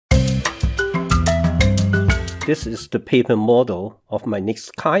This is the paper model of my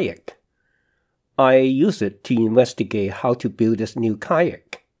next kayak. I use it to investigate how to build this new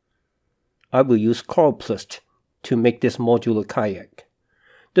kayak. I will use Coroplast to make this modular kayak.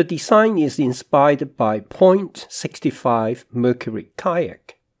 The design is inspired by 0.65 Mercury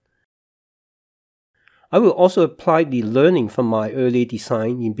kayak. I will also apply the learning from my early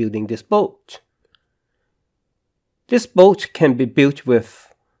design in building this boat. This boat can be built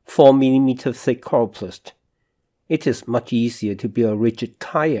with 4 mm thick Coroplast. It is much easier to build a rigid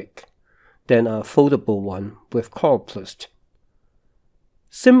kayak than a foldable one with Coroplast.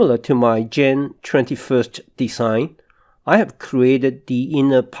 Similar to my Gen 21st design, I have created the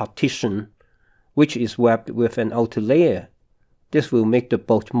inner partition, which is wrapped with an outer layer. This will make the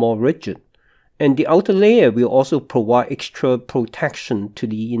boat more rigid, and the outer layer will also provide extra protection to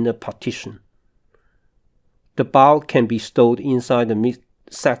the inner partition. The bow can be stowed inside the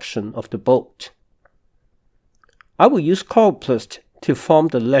midsection of the boat. I will use Coroplast to form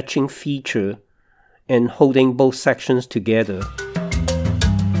the latching feature and holding both sections together.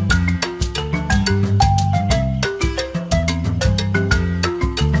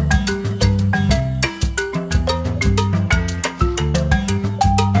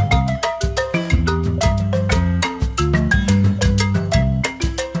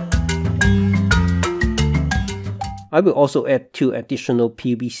 I will also add 2 additional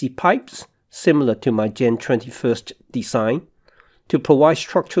PVC pipes, similar to my Gen 21st design, to provide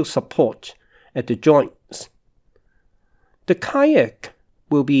structural support at the joints. The kayak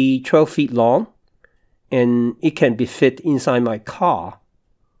will be 12 feet long, and it can be fit inside my car.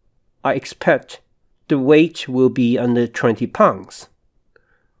 I expect the weight will be under 20 pounds.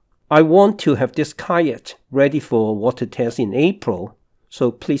 I want to have this kayak ready for water test in April,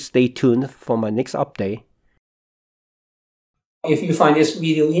 so please stay tuned for my next update. If you find this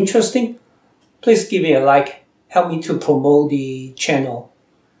video interesting, please give me a like, help me to promote the channel.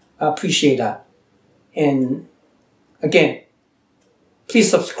 I appreciate that. And again, please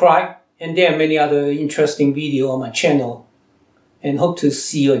subscribe, and there are many other interesting videos on my channel, and hope to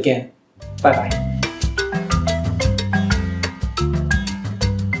see you again. Bye bye.